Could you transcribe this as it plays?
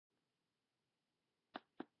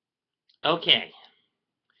Okay.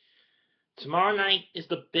 Tomorrow night is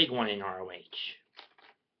the big one in ROH.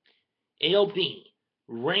 It'll be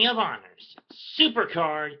Ring of Honor's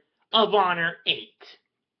Supercard of Honor 8.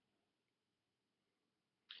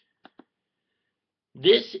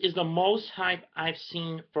 This is the most hype I've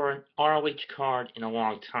seen for an ROH card in a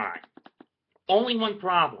long time. Only one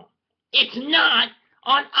problem. It's not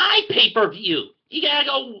on iPay-per-view. You gotta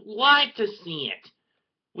go live to see it.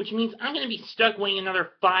 Which means I'm gonna be stuck waiting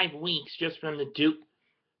another 5 weeks just for them to do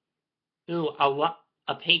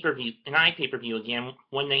a pay-per-view, an iPay-per-view again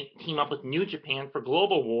when they team up with New Japan for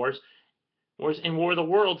Global Wars and War of the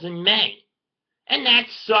Worlds in May. And that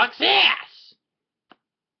sucks ass!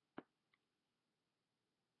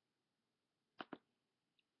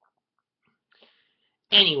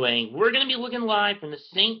 Anyway, we're going to be looking live from the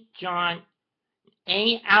St. John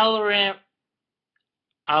A.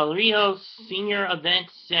 Alrio Senior Event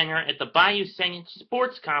Center at the Bayou Senate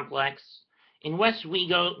Sports Complex in West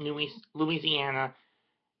Wego, Louisiana,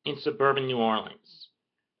 in suburban New Orleans.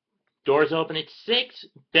 Doors open at 6,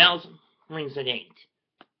 bells rings at 8.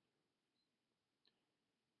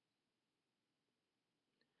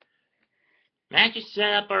 Matches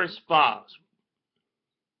set up are as follows.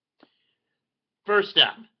 First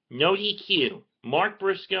up, no DQ, Mark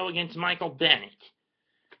Briscoe against Michael Bennett.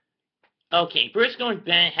 Okay, Briscoe and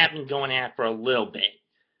Bennett have been going at it for a little bit.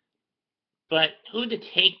 But who to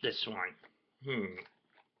take this one?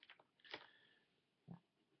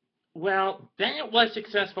 Well, Bennett was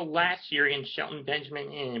successful last year against Shelton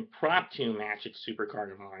Benjamin in an impromptu match at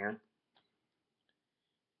Supercard of Honor.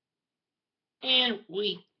 And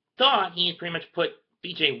we thought he had pretty much put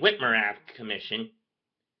BJ Whitmer out of commission.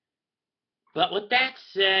 But with that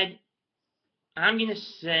said, I'm going to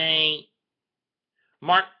say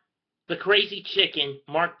the crazy chicken,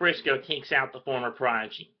 Mark Briscoe, takes out the former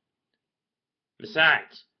prodigy.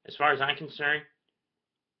 Besides, as far as I'm concerned,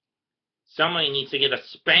 somebody needs to get a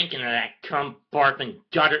spanking of that cum-barfing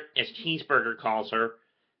gutter, as Cheeseburger calls her,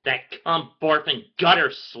 that cum-barfing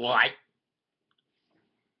gutter slut.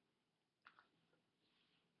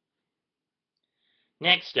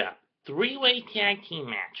 Next up, 3-way tag team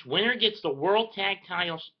match. Winner gets the World Tag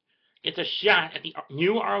Titles, gets a shot at the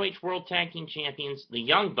new ROH World Tag Team Champions, the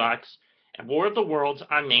Young Bucks, at War of the Worlds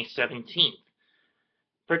on May 17th.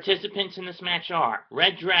 Participants in this match are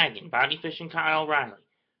reDRagon, Bobby Fish and Kyle O'Reilly,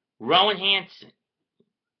 Rowe and Hanson,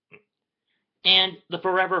 and the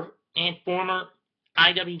former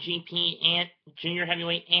IWGP and Junior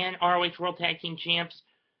Heavyweight and ROH World Tag Team Champs,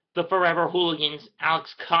 the Forever Hooligans,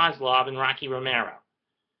 Alex Koslov and Rocky Romero.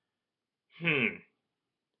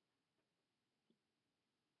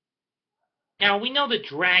 Now, we know the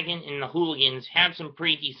Dragon and the Hooligans have some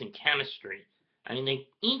pretty decent chemistry. I mean, they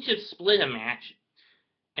each have split a match.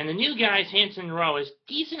 And the new guys, Hanson and Rowe, as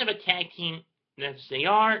decent of a tag team as they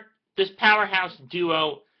are, this powerhouse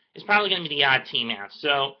duo is probably going to be the odd team out.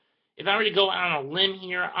 So, if I were to go out on a limb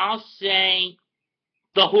here, I'll say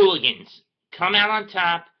the Hooligans come out on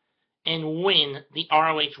top and win the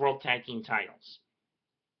ROH World Tag Team titles.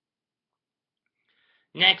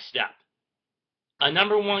 Next up, a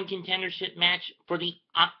number 1 contendership match for the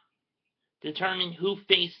determine who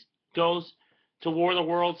goes to War of the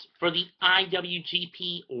Worlds for the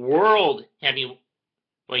IWGP World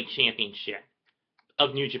Heavyweight Championship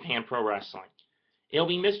of New Japan Pro Wrestling. It'll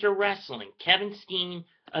be Mr. Wrestling, Kevin Steen,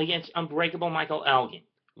 against Unbreakable Michael Elgin.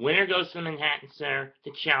 Winner goes to the Manhattan Center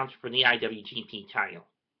to challenge for the IWGP title.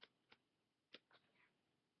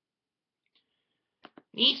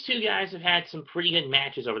 These two guys have had some pretty good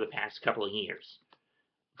matches over the past couple of years.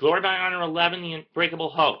 Glory by Honor 11, the Unbreakable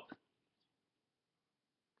Hope.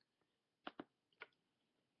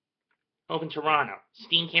 Hope in Toronto.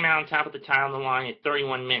 Steen came out on top of the title on the line at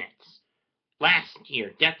 31 minutes. Last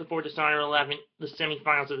year, Death Before Dishonor 11, the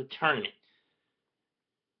semifinals of the tournament.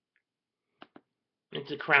 It's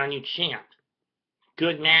to crown new champ.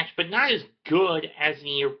 Good match, but not as good as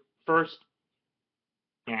the first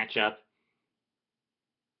matchup.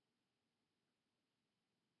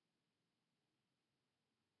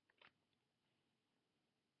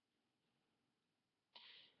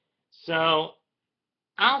 So,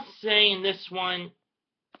 I'll say in this one,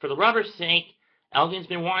 for the rubber's sake, Elgin's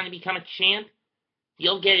been wanting to become a champ.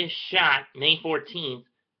 He'll get his shot May 17th.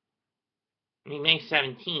 May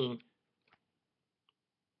 17th.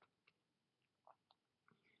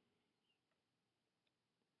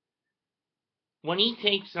 When he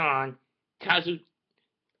takes on Kazuhika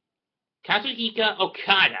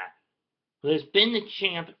Okada, who has been the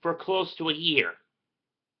champ for close to a year.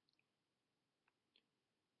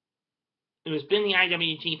 Who has been the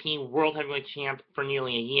IWGP World Heavyweight Champ for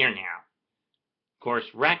nearly a year now. course,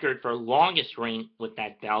 record for longest reign with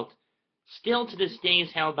that belt, still to this day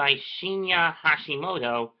is held by Shinya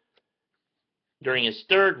Hashimoto during his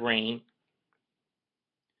third reign,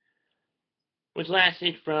 which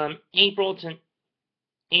lasted from April of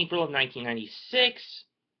 1996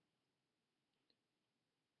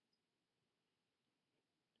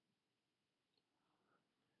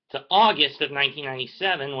 to August of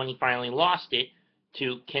 1997, when he finally lost it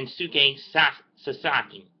to Kensuke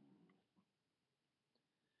Sasaki.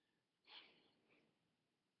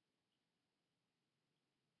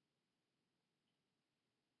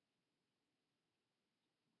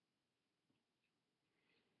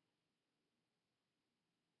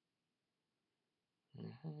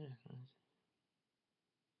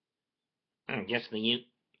 I guess the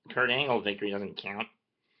Kurt Angle victory doesn't count.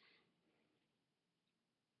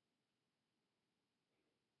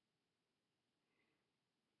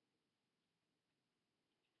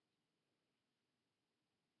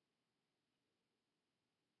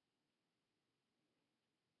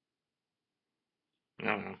 I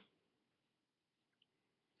don't know.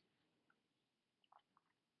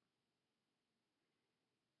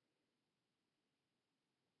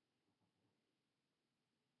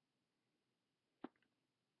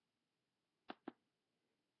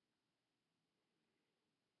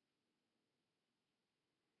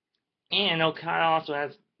 And Okada also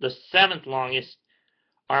has the 7th longest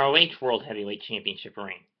ROH World Heavyweight Championship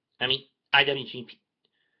reign. I mean, IWGP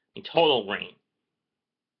total reign.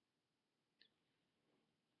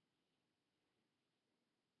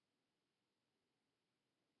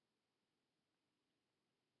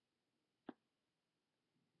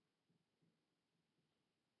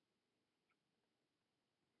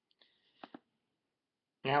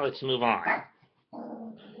 Now let's move on.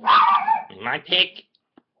 My pick,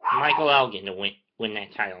 Michael Elgin to win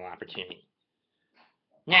that title opportunity.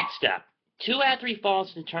 Next up, 2 out of 3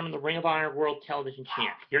 falls to determine the Ring of Honor World Television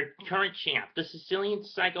Champ. Your current champ, the Sicilian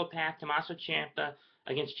Psychopath Tommaso Ciampa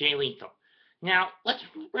against Jay Lethal. Now, let's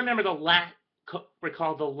remember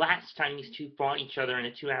recall the last time these two fought each other in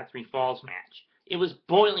a 2 out of 3 falls match. It was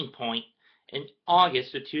Boiling Point in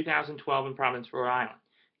August of 2012 in Providence, Rhode Island.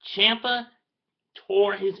 Ciampa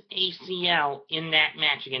tore his ACL in that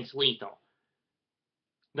match against Lethal.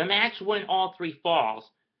 The match went all 3 falls,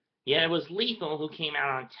 yet it was Lethal who came out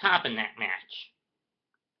on top in that match.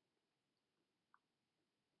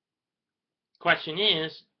 Question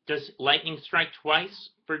is, does lightning strike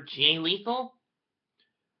twice for Jay Lethal?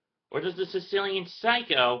 Or does the Sicilian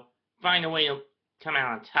Psycho find a way to come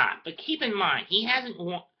out on top? But keep in mind, he hasn't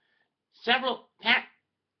won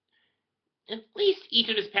at least each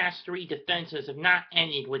of his past 3 defenses have not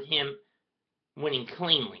ended with him winning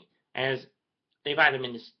cleanly, as they've either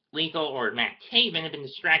been Lethal or Matt Taven have been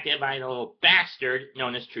distracted by the little bastard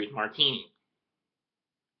known as Truth Martini.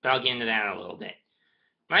 But I'll get into that in a little bit.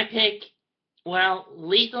 My pick, well,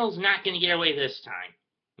 Lethal's not going to get away this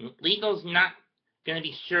time. Lethal's not going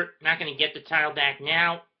to get the title back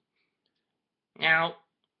now,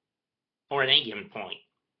 or at any given point.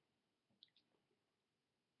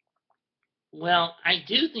 Well, I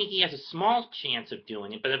do think he has a small chance of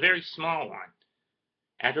doing it, but a very small one.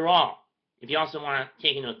 After all, if you also want to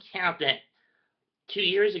take into account that 2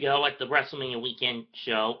 years ago at the WrestleMania weekend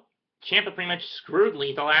show, Ciampa pretty much screwed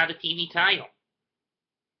Lethal out of the TV title.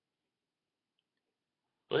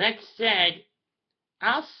 With that said,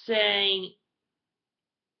 I'll say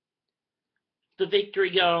the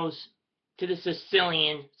victory goes to the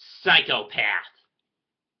Sicilian Psychopath.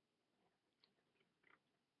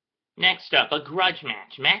 Next up, a grudge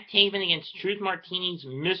match. Matt Taven against Truth Martini's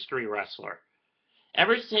mystery wrestler.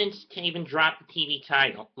 Ever since Taven dropped the TV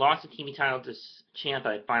title, lost the TV title to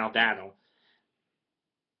Ciampa at Final Battle,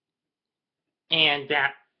 and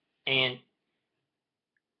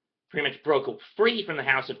pretty much broke free from the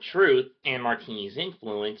House of Truth and Martini's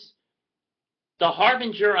influence, the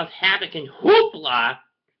harbinger of havoc and hoopla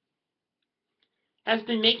has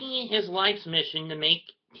been making it his life's mission to make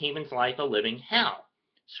Taven's life a living hell,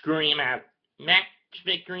 screwing him out of match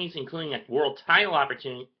victories, including a world title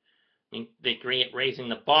opportunity victory at Raising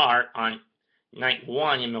the Bar on Night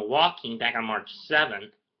 1 in Milwaukee back on March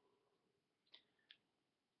 7th.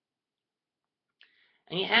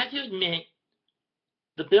 And you have to admit,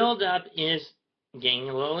 the build-up is getting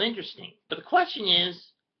a little interesting. But the question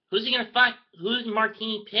is, who's he going to fight? Who does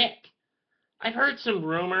Martini pick? I've heard some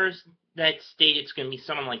rumors that state it's going to be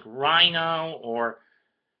someone like Rhino or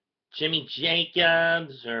Jimmy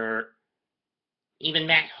Jacobs or even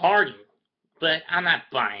Matt Hardy, but I'm not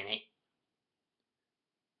buying it.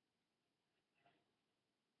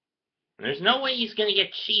 There's no way he's going to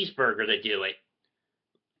get Cheeseburger to do it.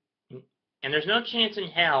 And there's no chance in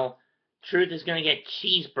hell Truth is going to get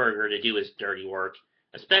Cheeseburger to do his dirty work,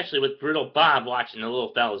 especially with Brutal Bob watching the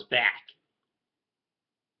little fella's back.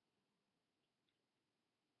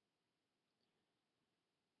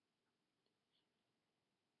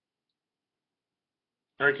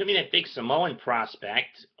 Or it could be that big Samoan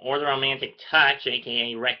prospect, or the Romantic Touch,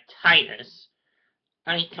 aka Rhett Titus.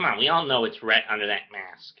 I mean, come on, we all know it's Rhett under that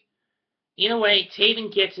mask. Either way,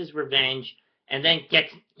 Taven gets his revenge, and then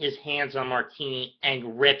gets his hands on Martini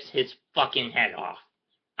and rips his fucking head off.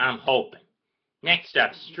 I'm hoping. Next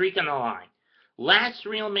up, streak on the line. Last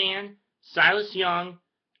real man, Silas Young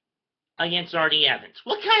against R.D. Evans.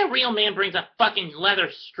 What kind of real man brings a fucking leather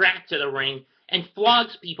strap to the ring and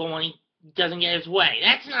flogs people when he doesn't get his way?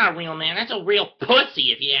 That's not a real man. That's a real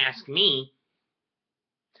pussy, if you ask me.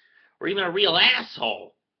 Or even a real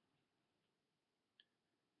asshole.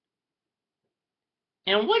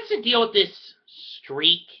 And what's the deal with this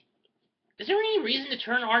streak? Is there any reason to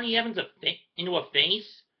turn R.D. Evans into a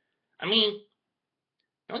face? I mean,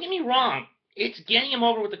 don't get me wrong. It's getting him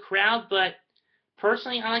over with the crowd, but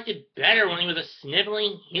personally, I liked it better when he was a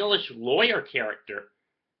sniveling, heelish lawyer character.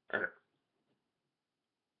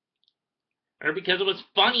 Or because it was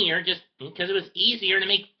funnier, just because it was easier to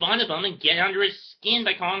make fun of him and get under his skin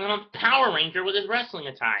by calling him a Power Ranger with his wrestling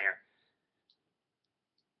attire.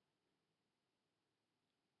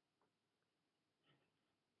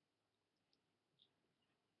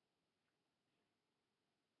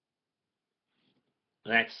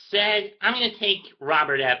 That said, I'm going to take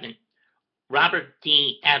Robert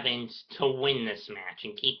D. Evans to win this match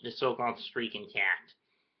and keep the so-called streak intact.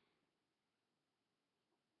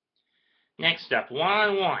 Next up,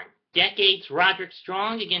 one-on-one. Decades Roderick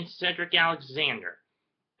Strong against Cedric Alexander.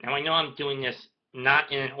 Now, I know I'm doing this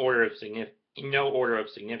not in no order of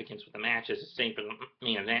significance with the match as the same for the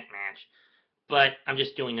main event match, but I'm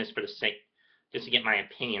just doing this for the sake, just to get my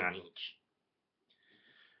opinion on each.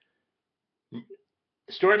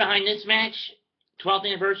 The story behind this match, 12th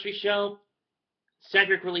anniversary show,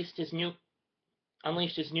 Cedric unleashed his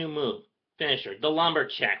new move, finisher, the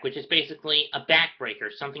lumberjack, which is basically a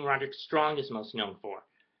backbreaker, something Roderick Strong is most known for.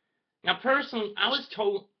 Now, personally,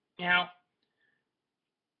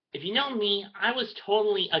 if you know me, I was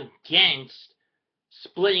totally against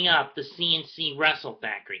splitting up the CNC Wrestle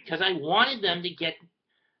Factory, because I wanted them to get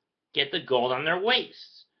the gold on their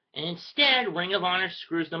waists. And instead, Ring of Honor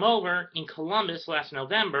screws them over in Columbus last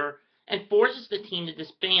November and forces the team to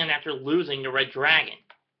disband after losing to reDRagon.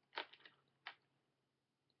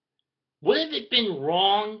 Would have it been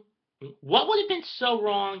wrong? What would have been so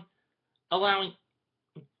wrong allowing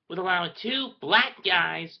two black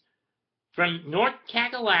guys from North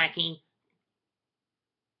Kakalaki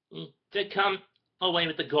to come away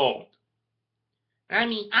with the gold? I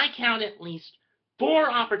mean, I count at least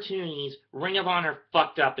 4 opportunities Ring of Honor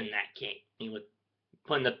fucked up in that case, with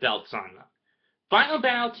putting the belts on them. Final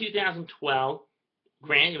Battle 2012,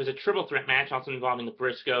 granted, it was a triple threat match, also involving the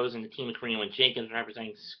Briscoes and the team of Carino and Jacobs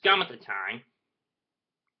representing Scum at the time.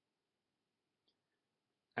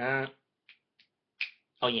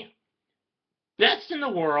 Best in the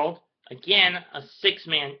World, again, a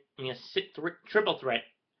triple threat,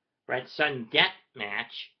 sudden death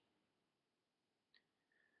match.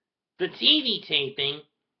 The TV taping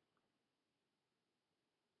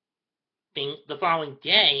the following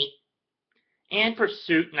day, and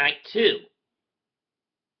Pursuit Night 2.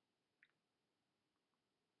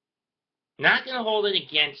 Not going to hold it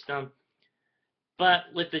against them, but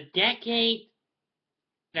with the decade,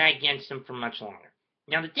 that against them for much longer.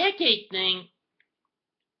 Now, the decade thing,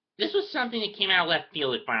 this was something that came out of left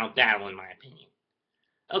field at Final Battle, in my opinion.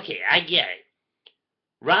 Okay, I get it.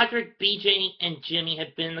 Roderick, BJ, and Jimmy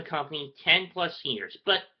have been in the company 10 plus years,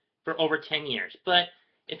 for over 10 years. But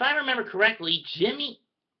if I remember correctly,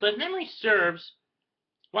 if memory serves,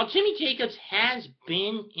 while Jimmy Jacobs has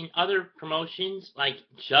been in other promotions like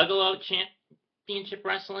Juggalo Championship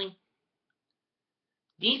Wrestling,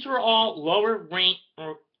 these were all lower rank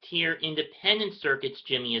or tier independent circuits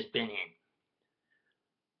Jimmy has been in.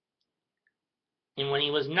 And when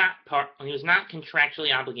he was not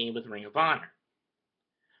contractually obligated with Ring of Honor.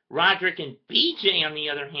 Roderick and BJ, on the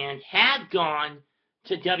other hand, have gone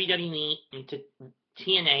to WWE and to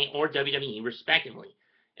TNA or WWE, respectively.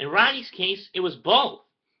 In Roddy's case, it was both.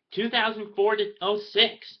 2004 to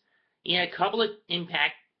 06, he had a couple of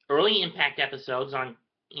early Impact episodes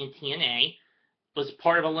in TNA, was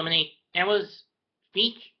part of Eliminate, and was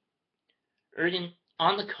featured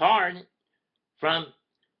on the card from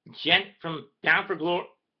Bound for Glory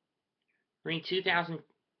 2000,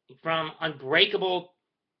 from Unbreakable,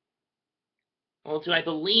 to, I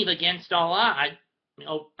believe, Against All Odds,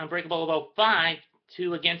 Unbreakable of 05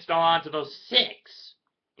 to Against All Odds of 06,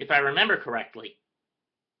 if I remember correctly.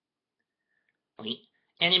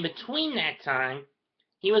 And in between that time,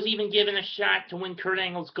 he was even given a shot to win Kurt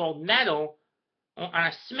Angle's gold medal on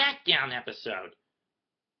a SmackDown episode.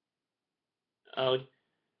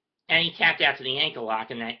 And he tapped out to the ankle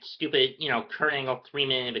lock in that stupid, Kurt Angle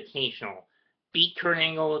 3-minute invitational. Beat Kurt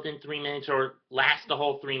Angle within 3 minutes or last the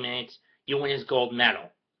whole 3 minutes, you win his gold medal.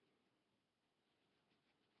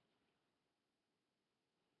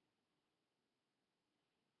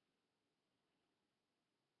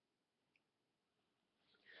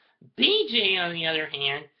 BJ, on the other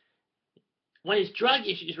hand, when his drug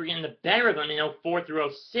issues were getting the better of him in 04 through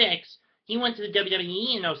 06, he went to the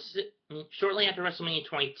WWE shortly after WrestleMania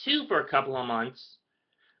 22 for a couple of months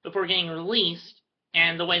before getting released,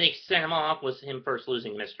 and the way they sent him off was him first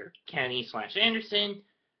losing Mr. Kennedy/Anderson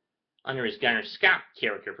under his Gunner Scott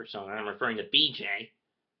character persona. I'm referring to BJ.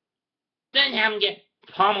 Then have him get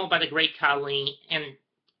pummeled by the Great Khali and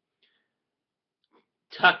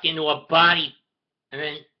tucked into a body and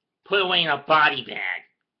then put away in a body bag.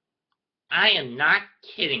 I am not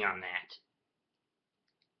kidding on that.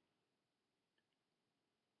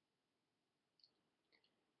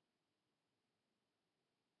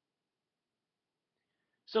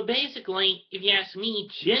 So basically, if you ask me,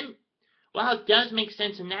 Jim, while it does make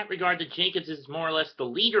sense in that regard that Jacobs is more or less the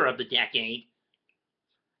leader of the decade,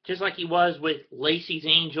 just like he was with Lacey's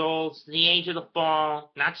Angels, The Age of the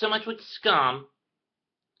Fall, not so much with Scum.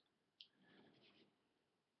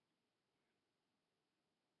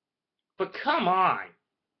 But come on.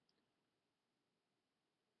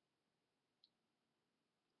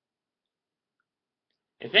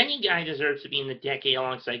 If any guy deserves to be in the decade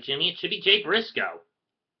alongside Jimmy, it should be Jay Briscoe.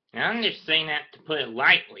 And I'm just saying that to put it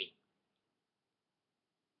lightly.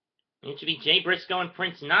 It should be Jay Briscoe and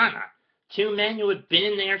Prince Nana, two men who have been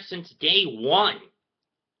in there since day one.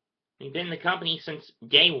 They've been in the company since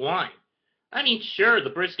day one. I mean, sure, the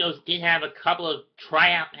Briscoes did have a couple of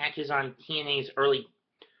tryout matches on TNA's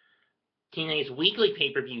weekly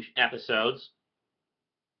pay-per-view episodes.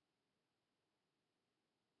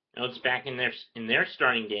 It's back in their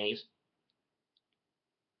starting days.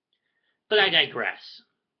 But I digress.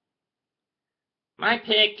 My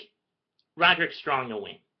pick, Roderick Strong to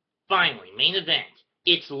win. Finally, main event.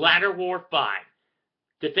 It's Ladder War 5.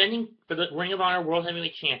 Defending for the Ring of Honor World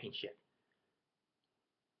Heavyweight Championship.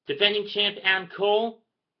 Defending champ Adam Cole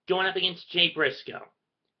going up against Jay Briscoe.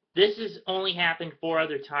 This has only happened 4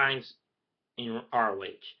 other times in ROH.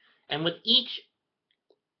 And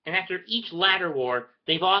after each ladder war,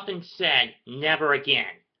 they've often said, never again.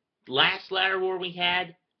 Last ladder war we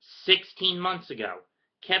had, 16 months ago.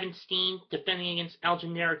 Kevin Steen defending against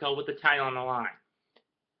Elgin with the title on the line.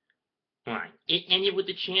 It ended with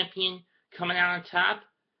the champion coming out on top.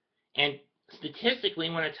 And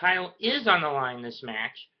statistically, when a title is on the line in this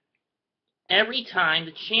match, every time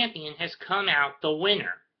the champion has come out the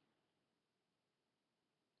winner.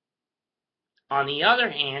 On the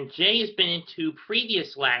other hand, Jay has been in 2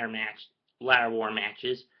 previous ladder war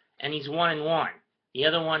matches, and he's 1-1. The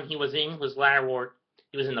other one he was in was ladder war.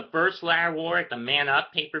 He was in the first ladder war at the Man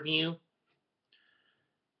Up pay-per-view.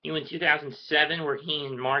 He was in 2007, where he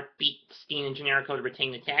and Mark beat Steen and Generico to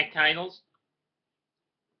retain the tag titles.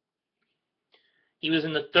 He was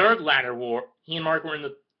in the third ladder war. He and Mark were in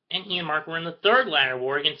the third ladder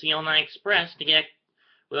war against the All-Night Express to get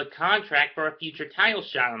with a contract for a future title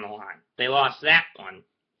shot on the line. They lost that one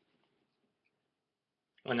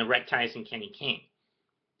when the Red Tyson Kenny came.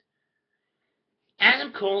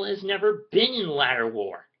 Adam Cole has never been in ladder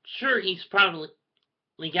war. Sure, he's probably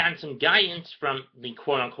gotten some guidance from the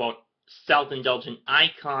quote-unquote self-indulgent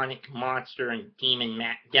iconic monster and demon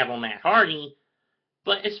devil Matt Hardy,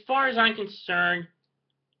 but as far as I'm concerned,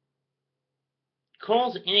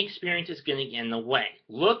 Cole's inexperience is going to get in the way.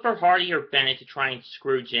 Look for Hardy or Bennett to try and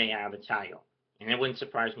screw Jay out of the title, and it wouldn't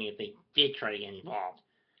surprise me if they did try to get involved.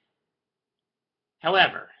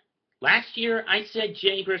 However, last year I said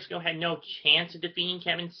Jay Briscoe had no chance of defeating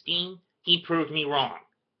Kevin Steen. He proved me wrong.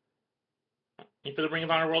 And for the Ring of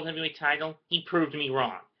Honor World Heavyweight title, he proved me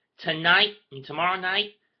wrong. Tomorrow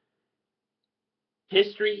night,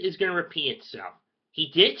 history is going to repeat itself.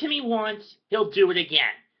 He did it to me once, he'll do it again.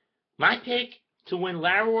 My pick to win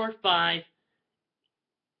Ladder War 5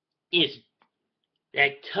 is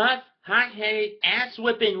that tough, hot-headed,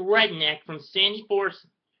 ass-whipping redneck from Sandy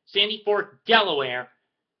Fork, Delaware,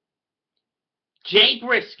 Jay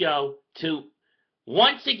Briscoe, to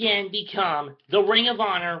once again become the Ring of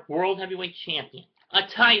Honor World Heavyweight Champion. A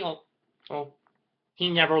title he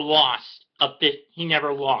never lost.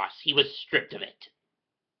 He was stripped of it.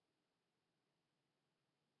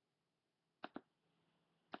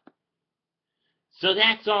 So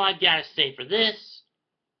that's all I've got to say for this.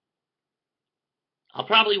 I'll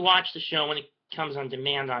probably watch the show when it comes on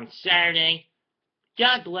demand on Saturday.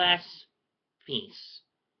 God bless. Peace.